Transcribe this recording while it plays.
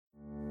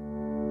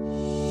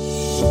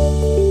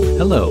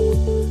Hello.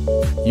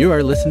 You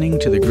are listening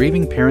to the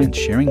Grieving Parents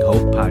Sharing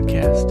Hope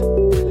podcast.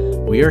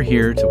 We are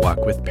here to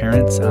walk with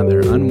parents on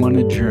their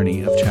unwanted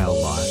journey of child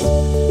loss,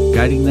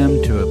 guiding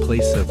them to a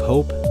place of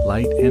hope,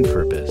 light, and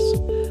purpose,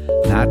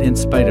 not in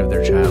spite of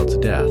their child's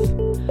death,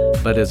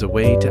 but as a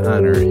way to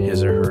honor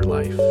his or her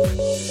life.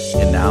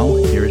 And now,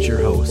 here is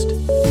your host,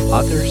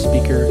 author,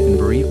 speaker, and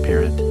bereaved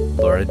parent,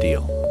 Laura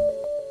Deal.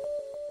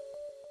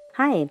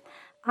 Hi.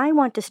 I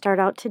want to start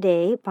out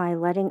today by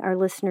letting our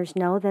listeners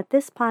know that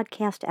this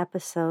podcast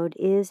episode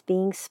is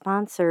being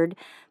sponsored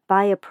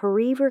by a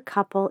bereaver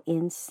couple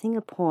in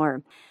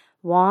Singapore,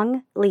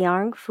 Wong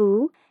Liang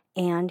Fu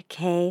and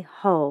Kay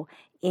Ho,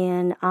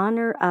 in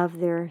honor of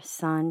their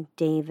son,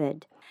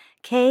 David.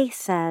 Kay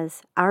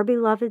says, "Our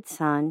beloved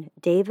son,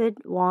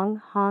 David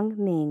Wong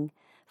Hong Ming,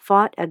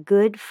 fought a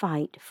good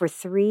fight for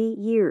 3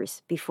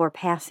 years before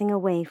passing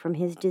away from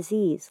his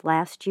disease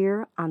last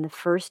year on the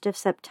 1st of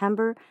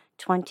September,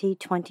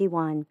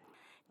 2021.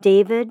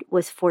 David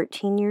was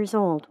 14 years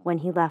old when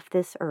he left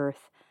this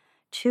earth.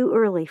 Too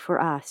early for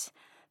us,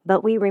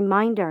 but we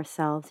remind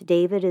ourselves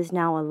David is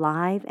now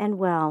alive and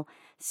well,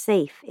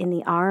 safe in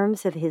the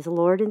arms of his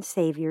Lord and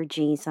Savior,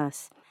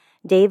 Jesus.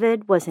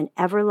 David was an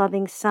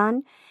ever-loving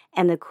son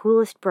and the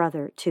coolest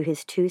brother to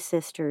his 2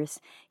 sisters.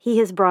 He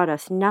has brought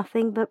us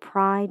nothing but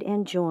pride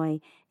and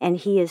joy, and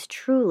he is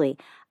truly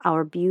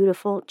our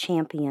beautiful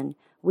champion.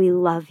 We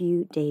love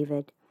you,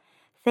 David."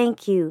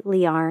 Thank you,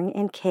 Liang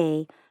and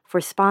Kay,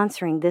 for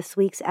sponsoring this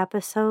week's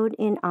episode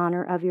in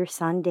honor of your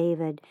son,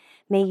 David.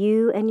 May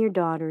you and your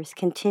daughters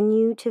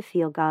continue to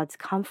feel God's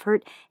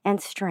comfort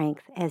and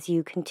strength as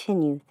you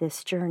continue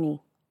this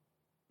journey.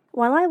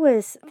 While I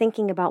was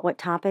thinking about what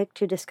topic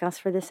to discuss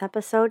for this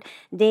episode,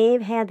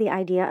 Dave had the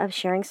idea of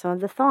sharing some of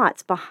the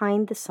thoughts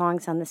behind the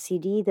songs on the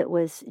CD that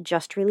was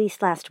just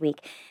released last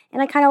week,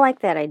 and I kind of like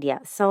that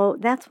idea, so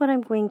that's what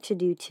I'm going to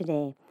do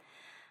today.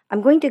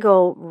 I'm going to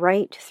go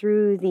right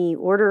through the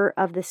order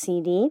of the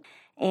CD,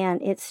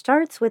 and it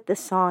starts with the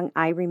song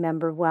I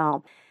Remember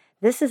Well.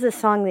 This is a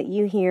song that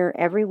you hear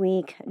every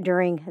week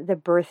during the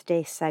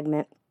birthday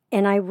segment,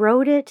 and I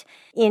wrote it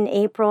in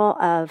April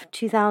of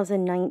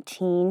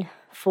 2019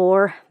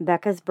 for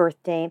Becca's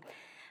birthday.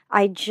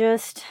 I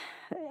just,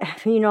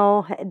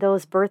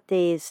 those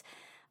birthdays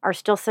are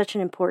still such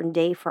an important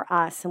day for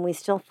us, and we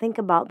still think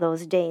about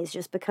those days.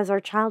 Just because our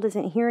child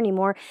isn't here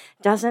anymore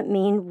doesn't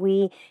mean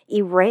we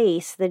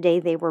erase the day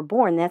they were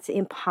born. That's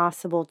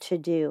impossible to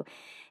do.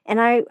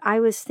 And I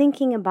was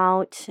thinking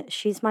about,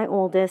 she's my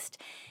oldest,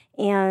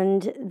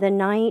 and the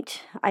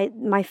night,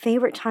 my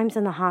favorite times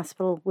in the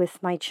hospital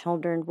with my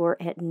children were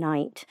at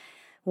night,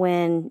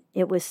 when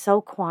it was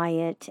so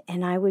quiet,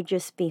 and I would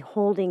just be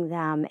holding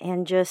them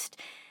and just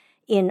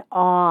in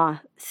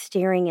awe,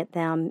 staring at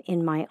them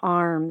in my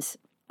arms,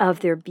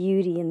 of their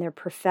beauty and their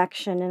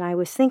perfection. And I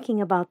was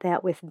thinking about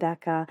that with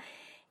Becca,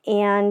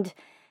 and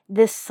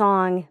this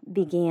song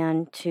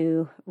began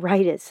to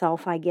write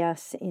itself, I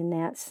guess, in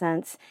that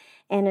sense.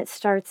 And it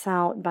starts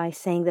out by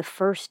saying, "The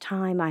first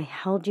time I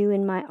held you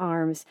in my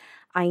arms,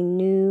 I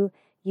knew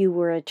you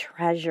were a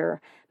treasure.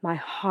 My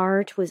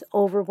heart was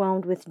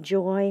overwhelmed with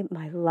joy.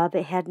 My love,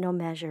 it had no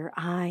measure.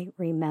 I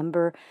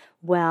remember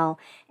well."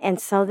 And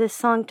so this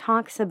song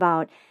talks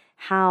about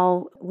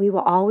how we will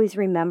always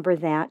remember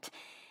that,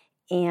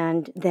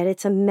 and that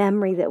it's a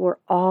memory that we're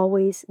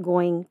always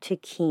going to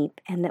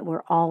keep, and that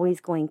we're always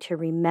going to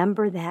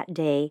remember that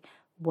day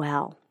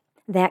well.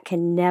 That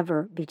can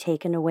never be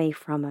taken away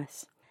from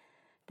us.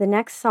 The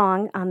next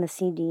song on the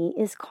CD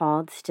is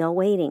called Still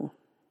Waiting.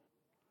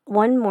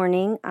 One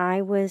morning,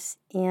 I was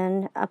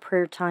in a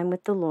prayer time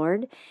with the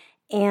Lord,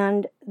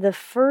 and the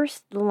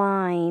first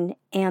line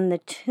and the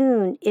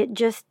tune, it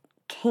just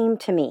came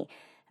to me.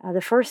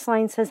 The first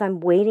line says, "I'm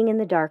waiting in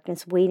the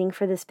darkness, waiting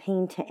for this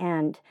pain to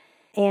end."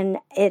 And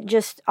it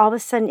just, all of a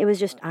sudden, it was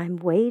just, "I'm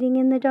waiting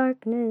in the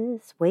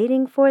darkness,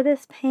 waiting for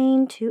this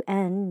pain to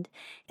end."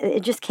 It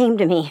just came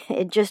to me.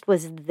 It just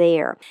was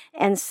there.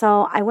 And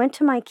so I went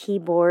to my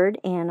keyboard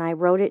and I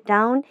wrote it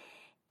down,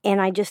 and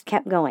I just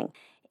kept going.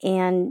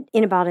 And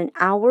in about an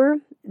hour,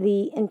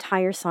 the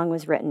entire song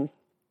was written.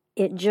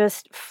 It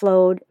just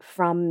flowed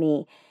from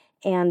me.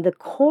 And the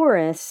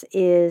chorus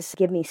is,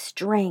 "Give me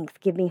strength,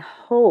 give me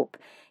hope,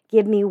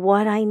 give me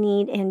what I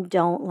need, and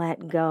don't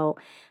let go."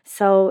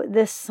 So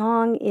this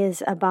song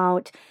is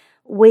about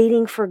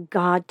waiting for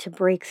God to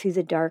break through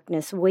the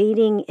darkness.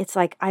 Waiting, it's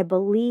like, I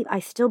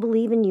still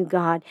believe in you,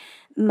 God.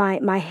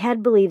 My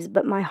head believes,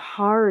 but my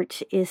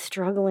heart is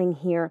struggling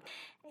here.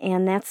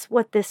 And that's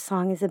what this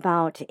song is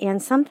about.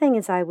 And something,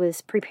 as I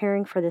was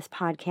preparing for this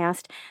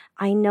podcast,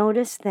 I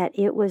noticed that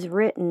it was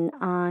written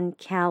on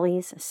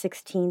Callie's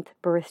 16th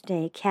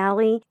birthday.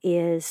 Callie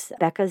is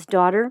Becca's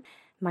daughter,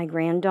 my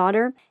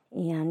granddaughter,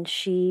 and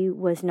she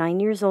was 9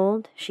 years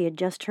old. She had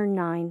just turned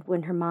 9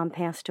 when her mom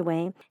passed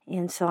away.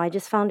 And so I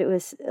just found it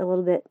was a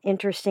little bit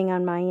interesting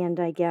on my end,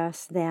 I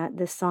guess, that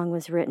this song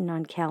was written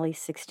on Callie's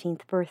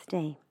 16th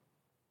birthday.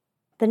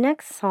 The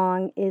next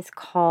song is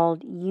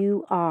called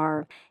You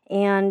Are,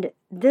 and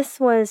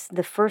this was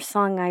the first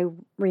song I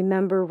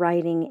remember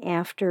writing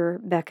after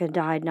Becca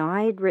died. Now,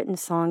 I had written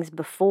songs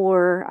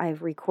before.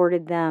 I've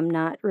recorded them,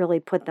 not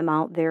really put them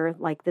out there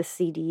like this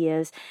CD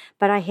is,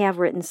 but I have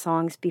written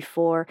songs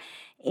before,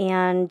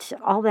 and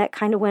all that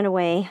kind of went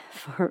away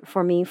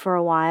for me for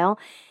a while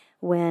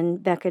when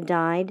Becca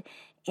died.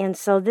 And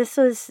so this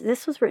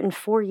was written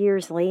 4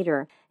 years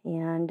later.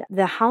 And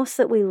the house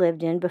that we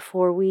lived in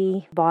before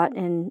we bought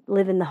and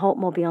live in the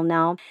Hopemobile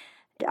now,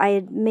 I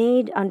had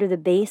made under the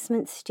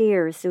basement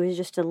stairs. There was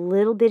just a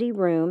little bitty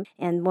room.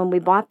 And when we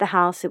bought the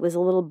house, it was a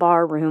little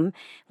bar room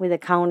with a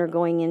counter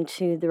going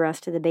into the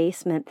rest of the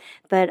basement.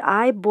 But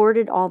I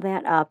boarded all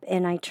that up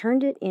and I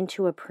turned it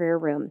into a prayer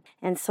room.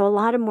 And so a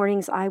lot of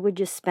mornings I would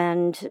just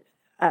spend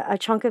a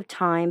chunk of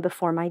time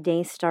before my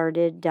day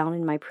started down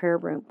in my prayer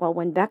room. Well,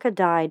 when Becca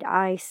died,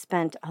 I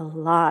spent a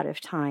lot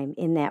of time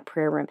in that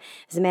prayer room.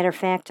 As a matter of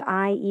fact,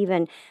 I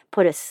even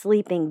put a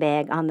sleeping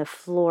bag on the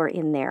floor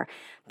in there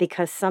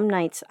because some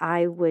nights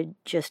I would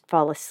just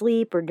fall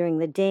asleep or during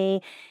the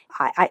day.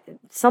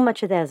 So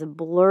much of that is a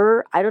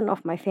blur. I don't know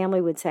if my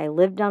family would say I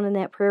lived down in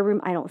that prayer room.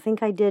 I don't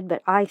think I did,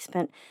 but I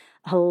spent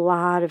a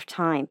lot of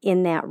time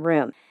in that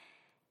room.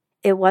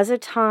 It was a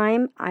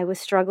time I was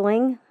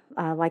struggling.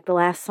 Like the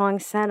last song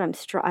said,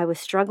 I was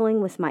struggling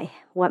with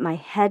what my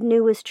head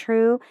knew was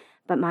true,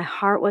 but my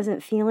heart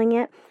wasn't feeling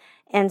it.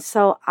 And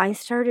so I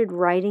started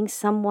writing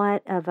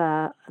somewhat of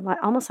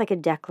almost like a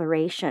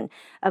declaration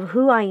of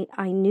who I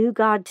knew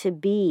God to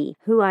be,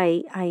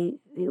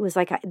 it was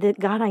like,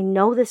 God, I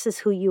know this is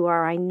who you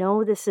are. I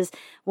know this is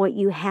what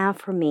you have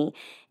for me.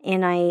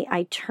 And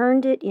I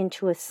turned it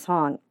into a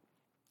song.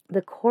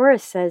 The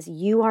chorus says,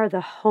 you are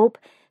the hope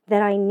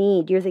that I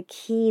need. You're the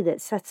key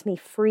that sets me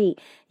free.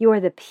 You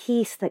are the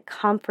peace that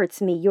comforts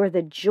me. You're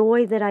the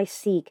joy that I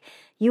seek.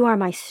 You are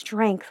my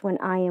strength when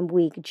I am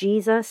weak.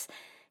 Jesus,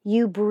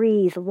 you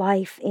breathe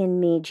life in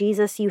me.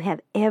 Jesus, you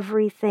have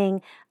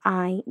everything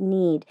I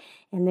need.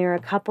 And there are a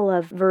couple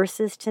of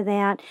verses to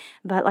that.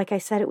 But like I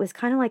said, it was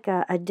kind of like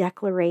a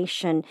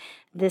declaration.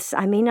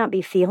 I may not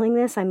be feeling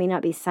this, I may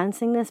not be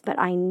sensing this, but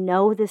I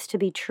know this to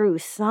be true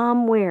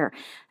somewhere.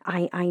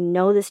 I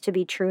know this to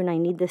be true, and I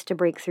need this to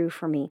break through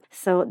for me.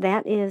 So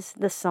that is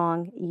the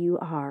song You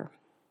Are.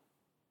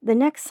 The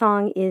next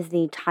song is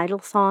the title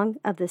song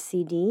of the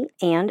CD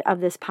and of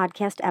this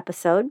podcast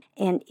episode,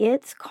 and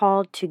it's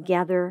called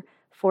Together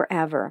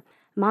Forever.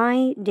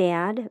 My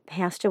dad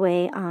passed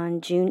away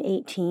on June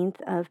 18th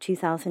of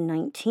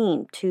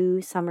 2019,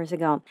 2 summers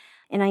ago,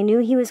 and I knew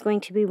he was going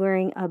to be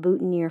wearing a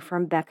boutonniere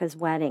from Becca's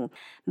wedding,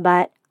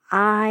 but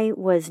I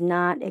was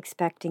not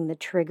expecting the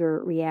trigger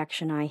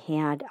reaction I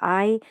had.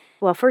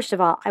 Well, first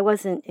of all, I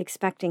wasn't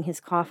expecting his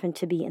coffin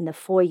to be in the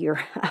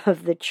foyer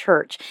of the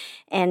church.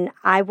 And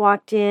I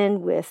walked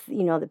in with,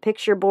 the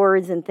picture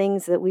boards and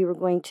things that we were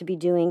going to be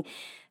doing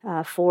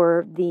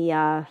for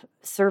the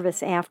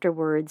service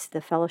afterwards, the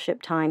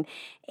fellowship time.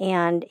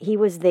 And he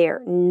was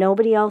there.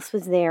 Nobody else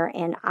was there.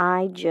 And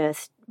I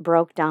just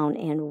broke down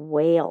and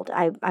wailed.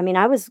 I mean,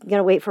 I was going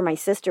to wait for my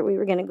sister. We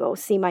were going to go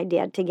see my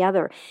dad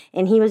together,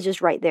 and he was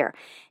just right there.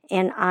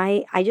 And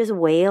I just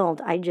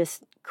wailed. I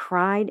just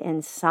cried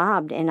and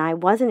sobbed, and I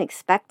wasn't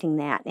expecting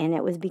that. And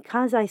it was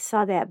because I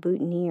saw that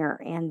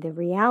boutonniere and the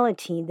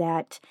reality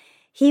that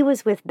he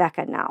was with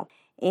Becca now.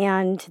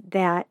 And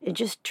that it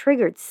just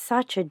triggered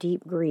such a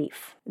deep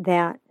grief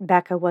that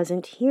Becca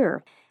wasn't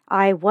here.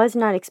 I was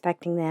not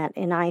expecting that,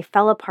 and I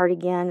fell apart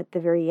again at the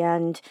very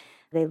end.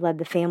 They led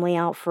the family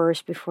out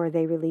first before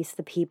they released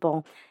the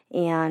people,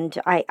 and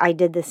I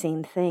did the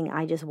same thing.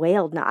 I just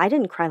wailed. Now, I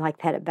didn't cry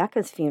like that at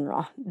Becca's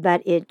funeral,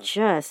 but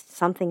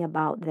something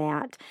about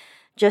that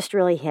just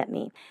really hit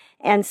me.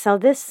 And so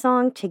this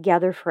song,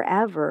 Together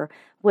Forever,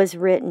 was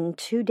written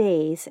 2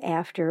 days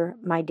after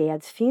my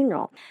dad's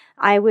funeral.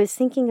 I was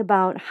thinking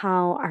about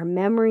how our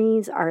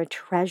memories are a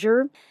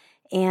treasure,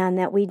 and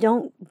that we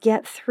don't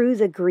get through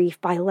the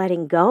grief by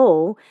letting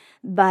go,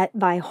 but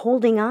by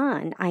holding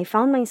on. I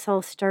found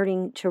myself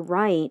starting to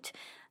write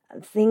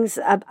things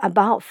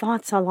about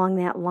thoughts along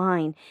that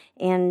line.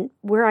 And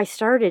where I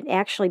started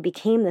actually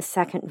became the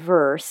second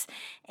verse.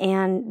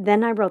 And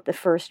then I wrote the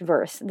first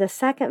verse. The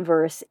second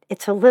verse,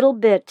 it's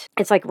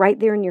like right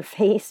there in your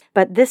face.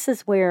 But this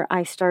is where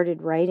I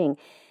started writing.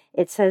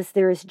 It says,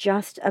 there is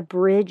just a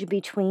bridge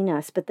between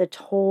us, but the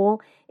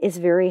toll is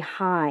very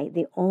high.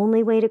 The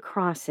only way to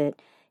cross it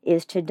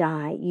is to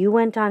die. You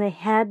went on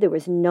ahead. There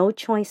was no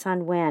choice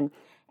on when,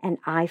 and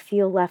I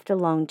feel left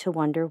alone to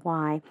wonder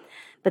why.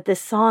 But the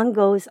song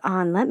goes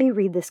on. Let me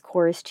read this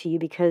chorus to you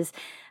because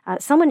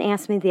someone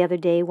asked me the other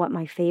day what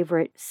my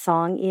favorite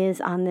song is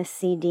on this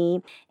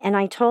CD, and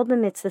I told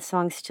them it's the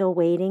song Still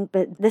Waiting,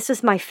 but this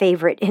is my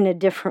favorite in a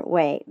different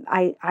way.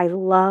 I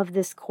love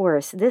this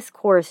chorus.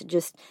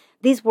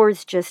 These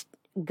words just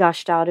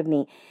gushed out of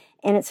me.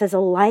 And it says, a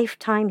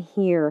lifetime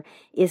here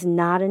is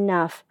not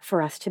enough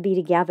for us to be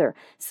together.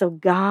 So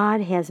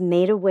God has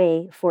made a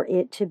way for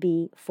it to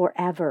be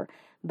forever.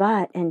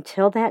 But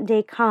until that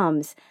day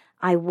comes,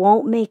 I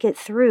won't make it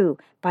through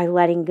by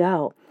letting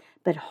go.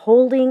 but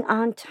holding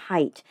on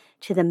tight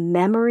to the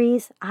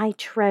memories I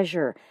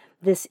treasure.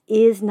 This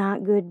is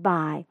not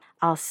goodbye.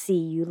 I'll see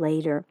you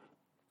later.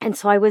 And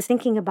so I was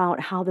thinking about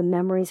how the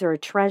memories are a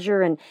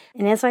treasure. And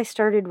as I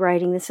started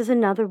writing, this is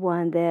another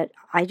one that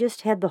I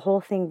just had the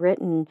whole thing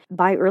written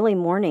by early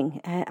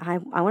morning. I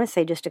want to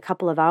say just a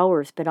couple of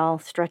hours, but I'll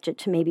stretch it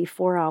to maybe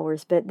 4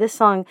 hours. But this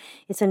song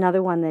is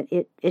another one that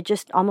it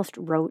just almost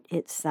wrote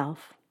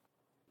itself.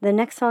 The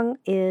next song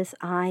is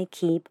I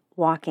Keep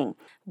Walking.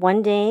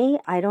 One day,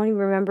 I don't even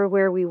remember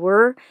where we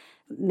were,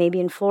 maybe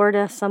in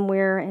Florida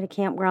somewhere at a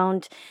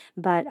campground,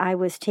 but I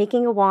was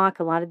taking a walk.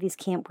 A lot of these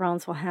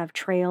campgrounds will have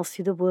trails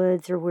through the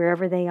woods or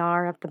wherever they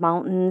are up the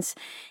mountains.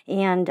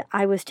 And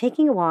I was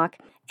taking a walk,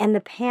 and the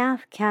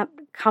path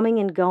kept coming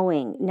and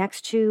going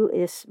next to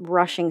this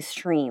rushing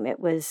stream.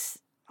 It was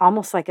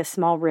almost like a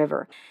small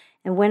river.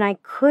 And when I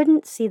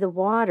couldn't see the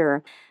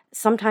water,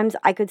 sometimes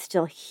I could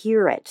still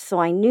hear it, so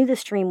I knew the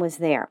stream was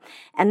there.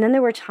 And then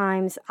there were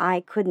times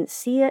I couldn't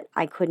see it,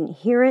 I couldn't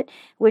hear it,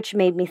 which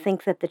made me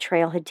think that the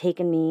trail had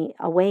taken me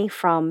away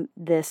from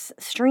this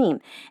stream.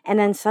 And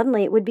then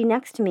suddenly it would be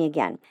next to me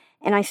again.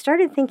 And I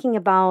started thinking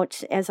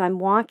about, as I'm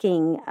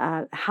walking,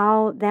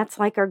 how that's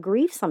like our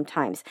grief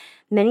sometimes.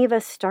 Many of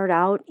us start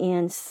out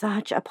in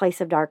such a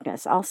place of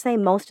darkness. I'll say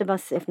most of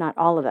us, if not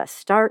all of us,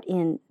 start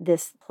in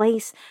this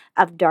place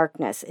of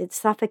darkness. It's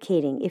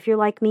suffocating. If you're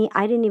like me,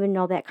 I didn't even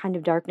know that kind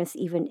of darkness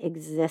even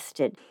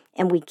existed.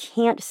 And we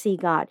can't see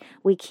God.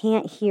 We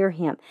can't hear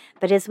Him.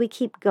 But as we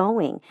keep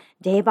going,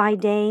 day by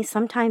day,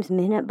 sometimes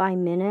minute by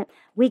minute,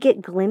 we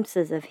get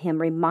glimpses of Him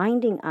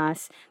reminding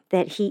us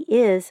that He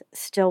is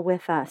still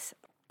with us.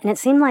 And it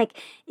seemed like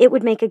it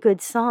would make a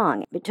good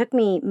song. It took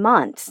me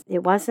months.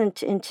 It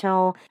wasn't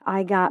until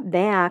I got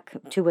back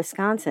to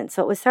Wisconsin.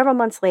 So it was several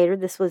months later.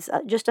 This was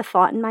just a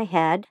thought in my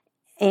head.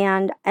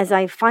 And as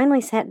I finally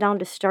sat down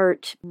to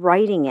start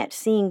writing it,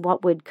 seeing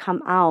what would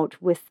come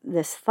out with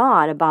this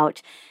thought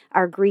about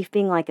our grief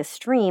being like a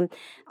stream,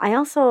 I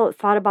also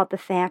thought about the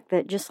fact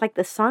that just like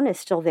the sun is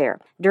still there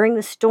during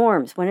the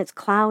storms, when it's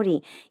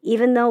cloudy,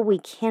 even though we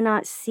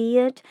cannot see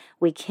it,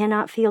 we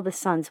cannot feel the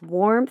sun's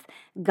warmth,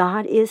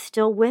 God is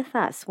still with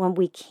us when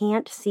we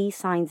can't see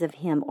signs of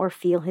Him or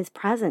feel His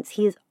presence.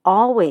 He is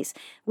always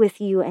with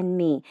you and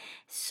me.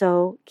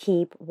 So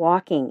keep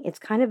walking. It's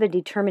kind of a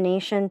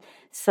determination.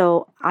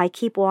 So I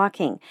keep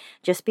walking.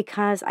 Just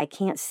because I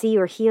can't see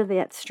or hear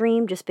that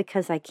stream, just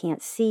because I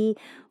can't see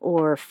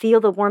or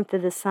feel the warmth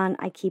of the sun,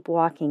 I keep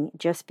walking.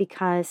 Just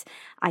because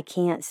I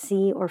can't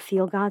see or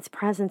feel God's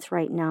presence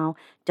right now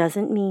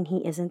doesn't mean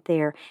He isn't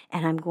there.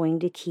 And I'm going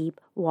to keep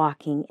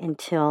walking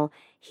until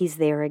He's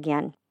there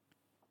again.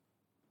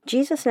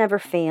 Jesus Never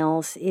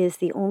Fails is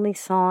the only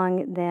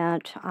song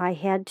that I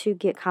had to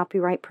get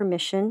copyright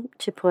permission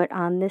to put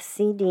on this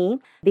CD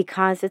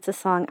because it's a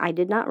song I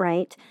did not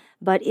write,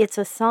 but it's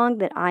a song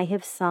that I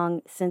have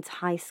sung since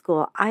high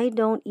school. I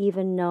don't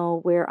even know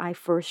where I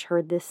first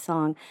heard this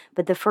song,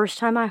 but the first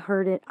time I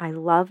heard it, I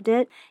loved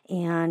it,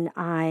 and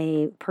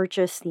I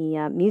purchased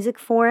the music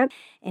for it,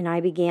 and I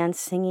began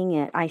singing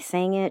it. I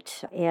sang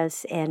it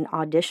as an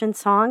audition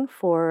song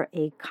for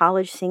a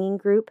college singing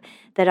group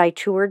that I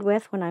toured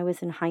with when I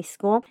was in high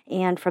school,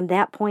 and from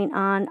that point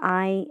on,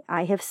 I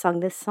have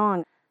sung this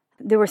song.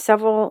 There were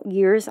several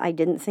years I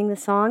didn't sing the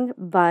song,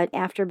 but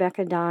after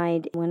Becca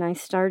died, when I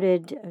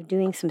started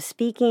doing some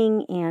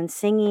speaking and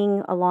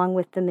singing along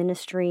with the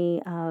ministry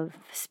of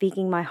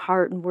speaking my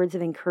heart and words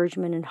of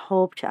encouragement and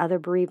hope to other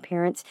bereaved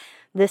parents,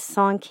 this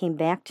song came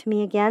back to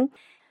me again.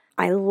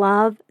 I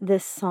love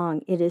this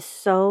song. It is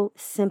so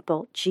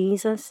simple.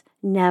 Jesus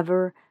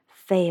never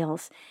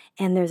fails.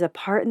 And there's a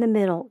part in the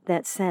middle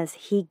that says,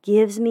 He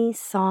gives me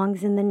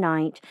songs in the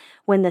night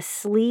when the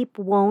sleep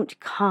won't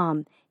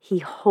come. He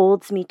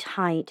holds me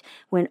tight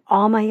when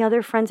all my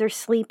other friends are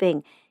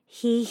sleeping.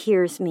 He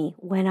hears me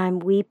when I'm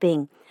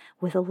weeping.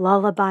 With a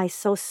lullaby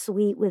so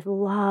sweet with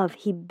love,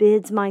 He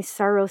bids my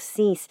sorrow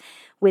cease.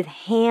 With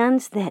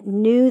hands that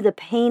knew the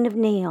pain of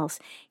nails,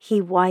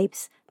 He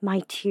wipes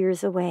my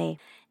tears away.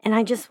 And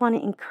I just want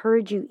to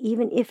encourage you,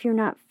 even if you're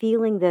not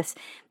feeling this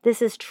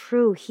is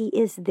true. He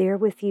is there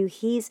with you.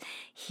 He's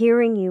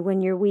hearing you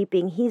when you're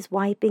weeping. He's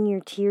wiping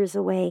your tears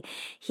away.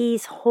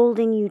 He's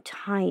holding you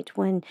tight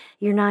when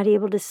you're not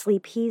able to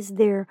sleep. He's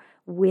there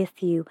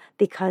with you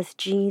because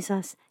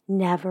Jesus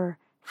never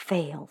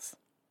fails.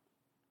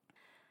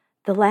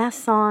 The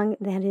last song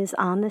that is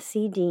on the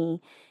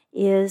CD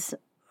is,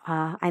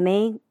 I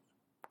may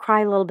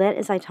cry a little bit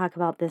as I talk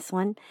about this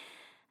one,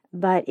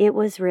 but it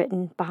was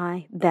written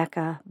by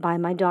Becca, by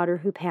my daughter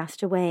who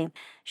passed away.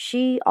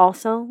 She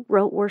also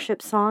wrote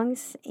worship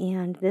songs,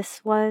 and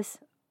this was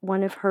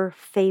one of her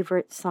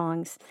favorite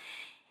songs.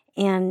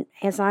 And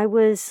as I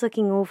was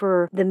looking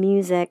over the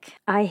music,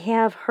 I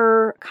have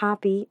her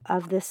copy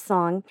of this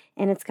song,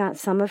 and it's got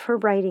some of her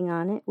writing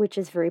on it, which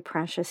is very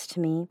precious to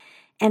me.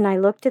 And I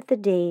looked at the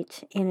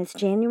date, and it's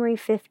January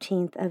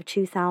 15th of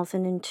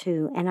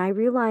 2002, and I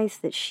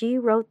realized that she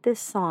wrote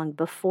this song,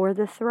 Before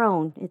the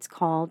Throne, it's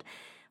called,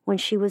 when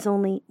she was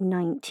only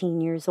 19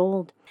 years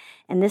old.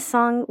 And this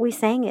song, we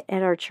sang it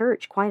at our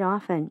church quite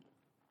often.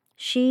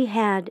 She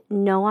had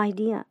no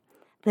idea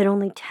that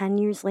only 10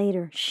 years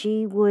later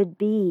she would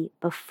be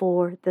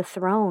before the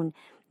throne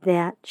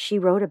that she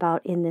wrote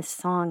about in this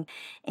song.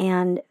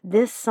 And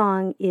this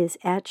song is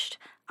etched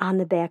on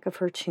the back of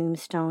her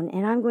tombstone.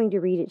 And I'm going to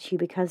read it to you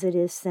because it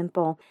is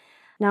simple.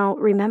 Now,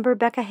 remember,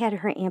 Becca had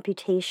her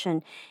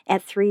amputation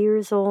at 3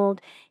 years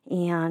old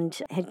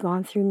and had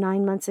gone through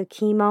 9 months of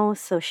chemo,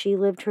 so she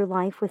lived her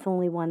life with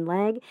only one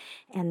leg.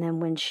 And then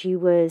when she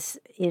was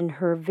in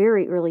her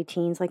very early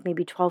teens, like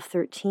maybe 12,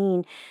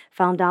 13,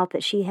 found out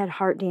that she had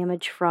heart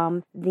damage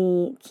from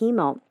the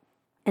chemo.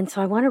 And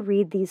so I want to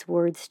read these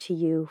words to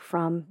you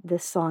from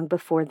this song,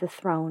 Before the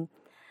Throne.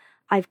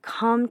 I've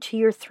come to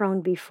your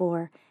throne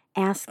before,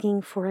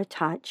 asking for a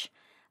touch.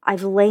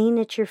 I've lain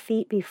at your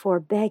feet before,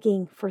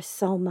 begging for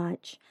so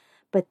much.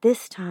 But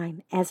this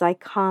time, as I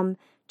come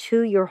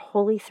to your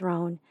holy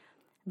throne,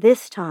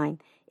 this time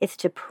it's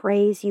to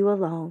praise you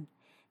alone.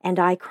 And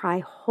I cry,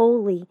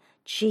 holy,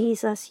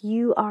 Jesus,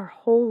 you are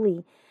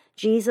holy.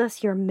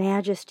 Jesus, your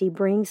majesty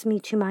brings me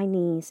to my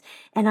knees.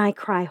 And I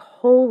cry,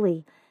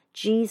 holy,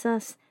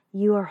 Jesus,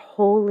 you are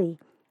holy.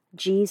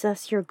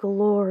 Jesus, your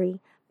glory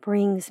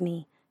brings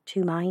me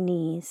to my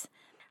knees.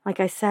 Like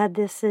I said,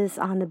 this is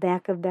on the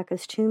back of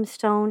Becca's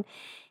tombstone,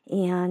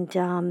 and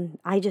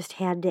I just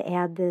had to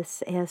add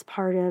this as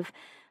part of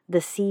the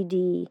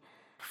CD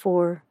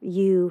for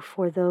you,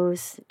 for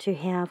those to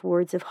have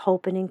words of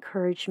hope and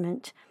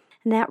encouragement.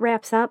 And that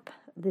wraps up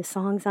the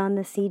songs on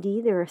the CD.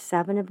 There are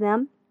 7 of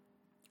them.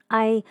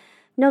 I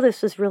know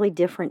this was really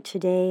different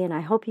today, and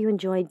I hope you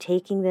enjoyed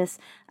taking this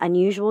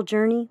unusual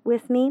journey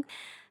with me.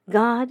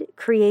 God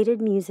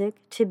created music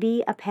to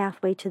be a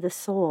pathway to the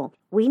soul.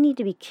 We need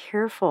to be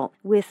careful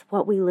with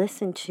what we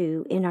listen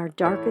to in our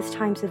darkest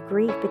times of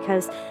grief,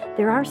 because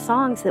there are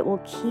songs that will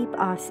keep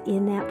us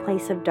in that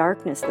place of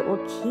darkness, that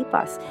will keep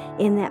us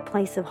in that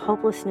place of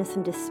hopelessness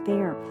and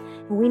despair.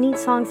 And we need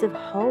songs of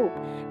hope,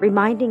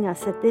 reminding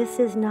us that this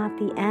is not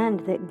the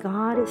end, that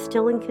God is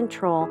still in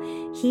control.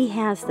 He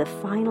has the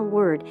final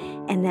word,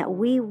 and that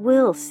we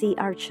will see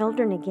our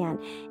children again.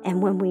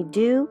 And when we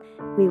do,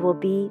 we will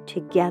be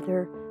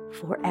together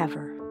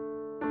forever.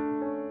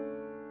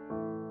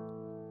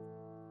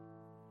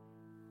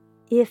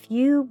 If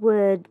you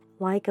would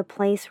like a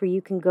place where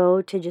you can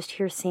go to just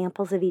hear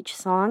samples of each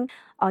song,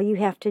 all you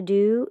have to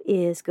do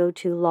is go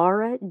to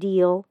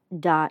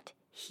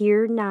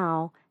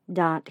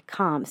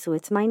lauradeal.hearnow.com. So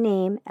it's my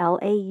name,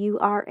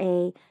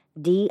 LauraDiehl,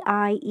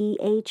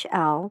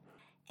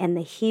 and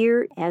the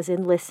hear as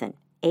in listen,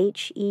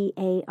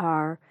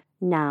 HEAR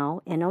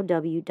now,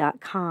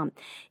 NOW.com.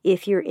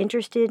 If you're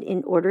interested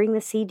in ordering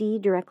the CD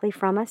directly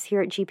from us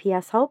here at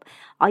GPS Hope,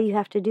 all you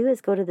have to do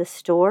is go to the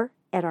store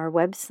at our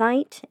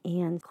website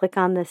and click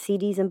on the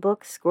CDs and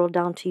books, scroll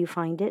down till you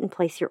find it, and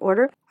place your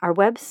order. Our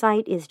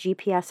website is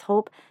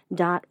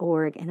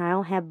gpshope.org, and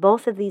I'll have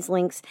both of these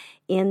links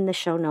in the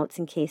show notes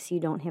in case you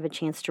don't have a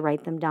chance to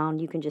write them down.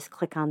 You can just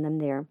click on them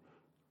there.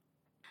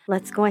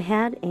 Let's go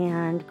ahead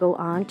and go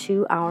on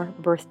to our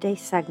birthday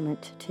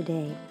segment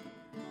today.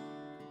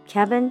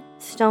 Kevin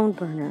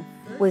Stoneburner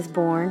was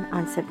born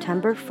on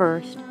September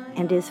 1st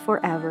and is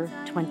forever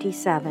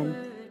 27.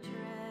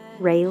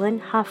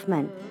 Raylan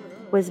Huffman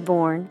was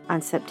born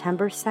on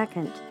September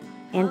 2nd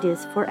and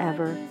is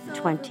forever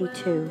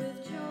 22.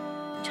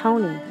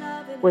 Tony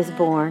was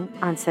born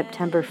on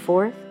September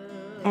 4th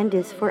and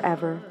is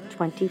forever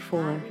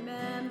 24.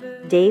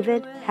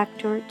 David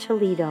Hector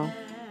Toledo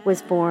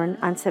was born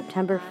on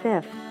September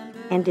 5th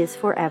and is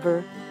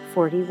forever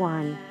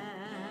 41.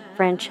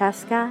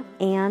 Francesca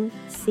Ann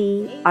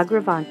C.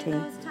 Agravante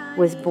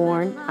was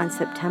born on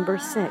September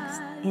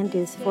 6th and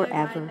is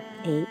forever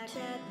 8.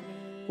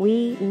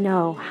 We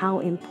know how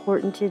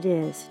important it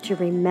is to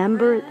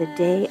remember the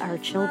day our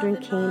children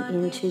came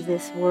into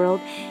this world,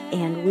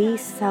 and we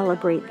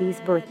celebrate these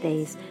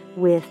birthdays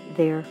with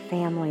their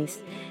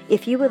families.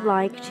 If you would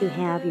like to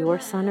have your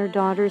son or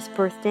daughter's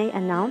birthday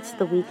announced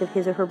the week of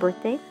his or her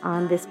birthday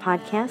on this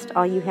podcast,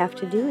 all you have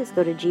to do is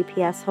go to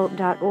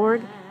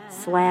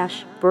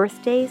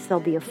gpshope.org/birthdays. There'll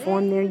be a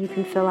form there you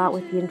can fill out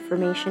with the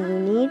information we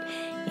need,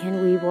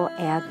 and we will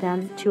add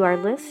them to our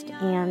list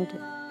and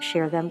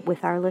share them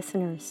with our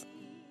listeners.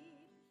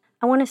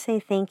 I want to say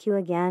thank you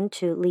again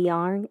to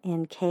Liarn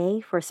and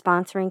Kay for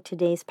sponsoring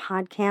today's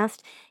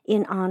podcast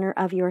in honor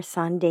of your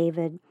son,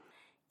 David.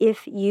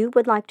 If you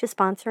would like to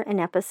sponsor an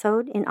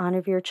episode in honor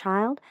of your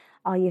child,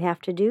 all you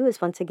have to do is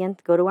once again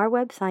go to our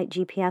website,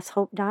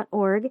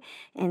 gpshope.org,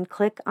 and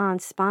click on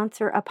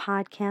Sponsor a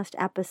Podcast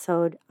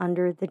Episode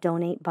under the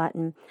Donate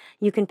button.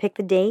 You can pick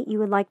the date you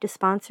would like to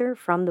sponsor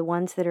from the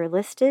ones that are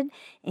listed,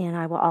 and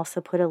I will also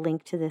put a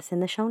link to this in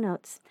the show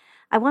notes.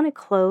 I want to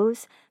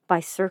close by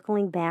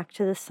circling back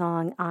to the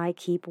song, I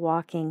Keep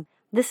Walking.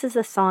 This is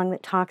a song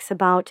that talks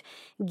about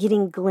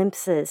getting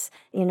glimpses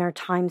in our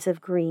times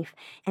of grief.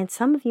 And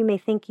some of you may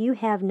think you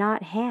have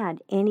not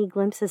had any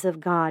glimpses of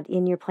God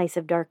in your place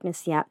of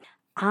darkness yet.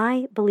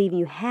 I believe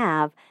you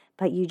have,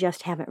 but you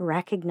just haven't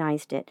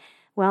recognized it.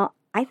 Well,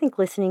 I think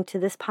listening to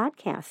this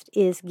podcast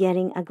is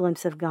getting a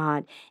glimpse of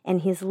God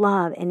and His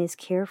love and His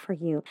care for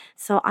you.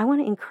 So I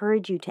want to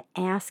encourage you to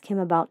ask Him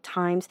about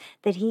times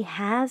that He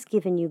has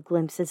given you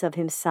glimpses of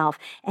Himself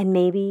and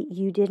maybe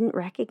you didn't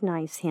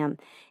recognize Him.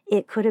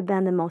 It could have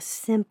been the most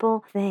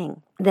simple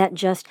thing that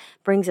just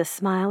brings a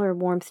smile or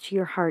warmth to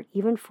your heart,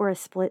 even for a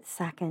split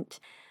second.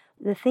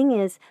 The thing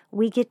is,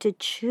 we get to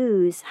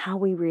choose how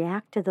we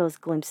react to those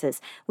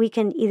glimpses. We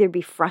can either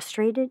be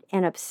frustrated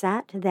and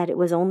upset that it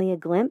was only a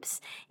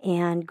glimpse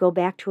and go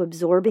back to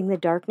absorbing the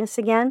darkness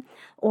again,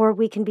 or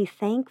we can be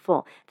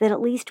thankful that at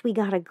least we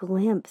got a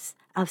glimpse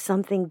of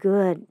something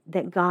good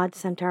that God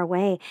sent our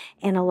way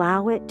and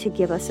allow it to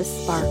give us a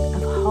spark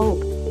of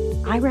hope.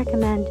 I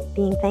recommend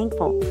being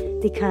thankful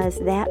because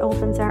that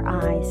opens our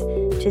eyes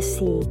to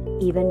see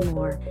even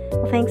more.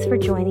 Well, thanks for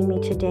joining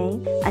me today.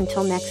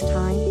 Until next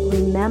time,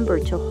 remember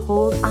to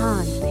hold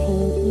on.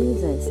 Pain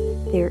eases.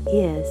 There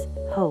is